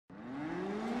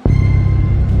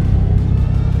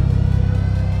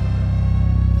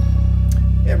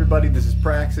everybody, this is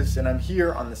Praxis and I'm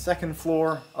here on the second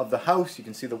floor of the house. You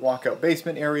can see the walkout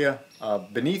basement area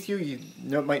beneath you.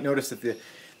 You might notice that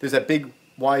there's that big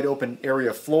wide open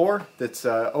area floor that's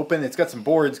open. It's got some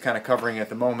boards kind of covering it at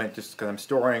the moment just because I'm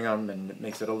storing them and it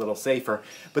makes it a little safer.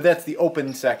 But that's the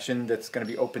open section that's going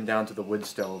to be open down to the wood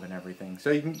stove and everything.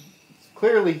 So you can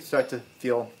clearly start to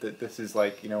feel that this is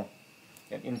like, you know,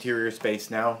 an interior space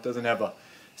now. It doesn't have a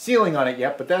ceiling on it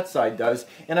yet, but that side does.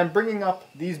 And I'm bringing up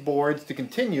these boards to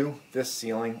continue this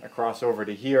ceiling across over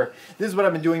to here. This is what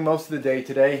I've been doing most of the day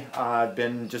today. I've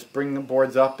been just bringing the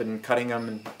boards up and cutting them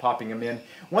and popping them in.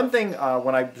 One thing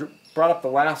when I brought up the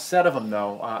last set of them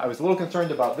though, I was a little concerned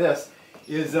about this,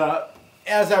 is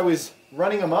as I was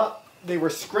running them up, they were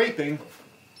scraping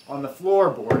on the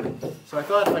floorboard. So I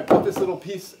thought if I put this little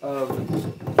piece of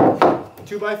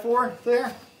 2x4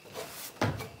 there,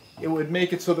 it would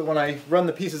make it so that when I run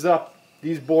the pieces up,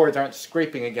 these boards aren't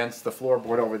scraping against the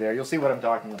floorboard over there. You'll see what I'm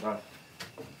talking about.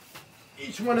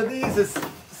 Each one of these is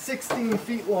 16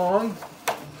 feet long.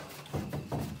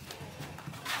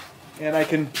 And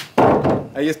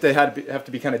I used to have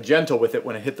to be kind of gentle with it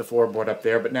when it hit the floorboard up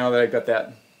there, but now that I've got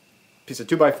that piece of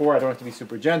 2x4, I don't have to be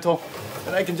super gentle.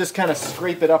 And I can just kind of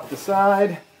scrape it up the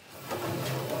side.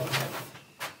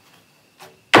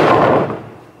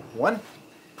 One.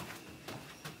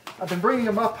 I've been bringing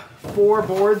them up 4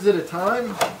 boards at a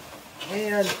time,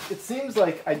 and it seems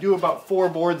like I do about 4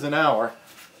 boards an hour.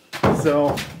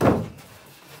 So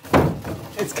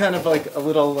it's kind of like a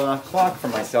little clock for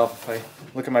myself. If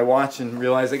I look at my watch and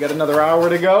realize I got another hour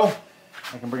to go,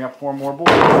 I can bring up 4 more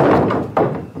boards.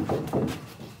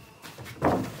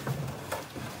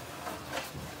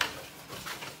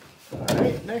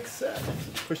 Alright, next set.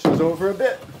 Push those over a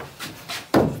bit.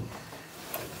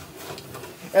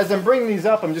 As I'm bringing these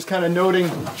up, I'm just kind of noting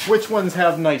which ones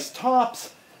have nice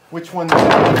tops, which ones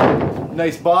have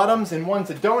nice bottoms, and ones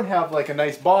that don't have like a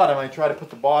nice bottom, I try to put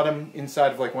the bottom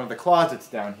inside of like one of the closets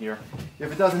down here.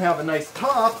 If it doesn't have a nice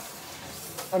top,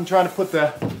 I'm trying to put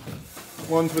the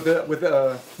ones with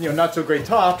you know, not so great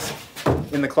tops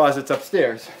in the closets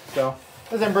upstairs. So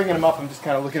as I'm bringing them up, I'm just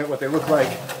kind of looking at what they look like.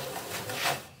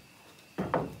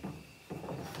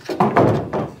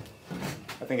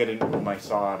 I think I didn't move my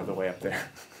saw out of the way up there.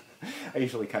 I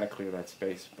usually kind of clear that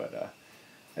space, but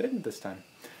I didn't this time.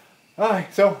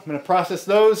 Alright, so I'm going to process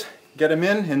those, get them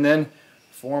in, and then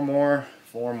 4 more,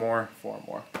 4 more, 4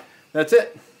 more. That's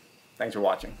it. Thanks for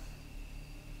watching.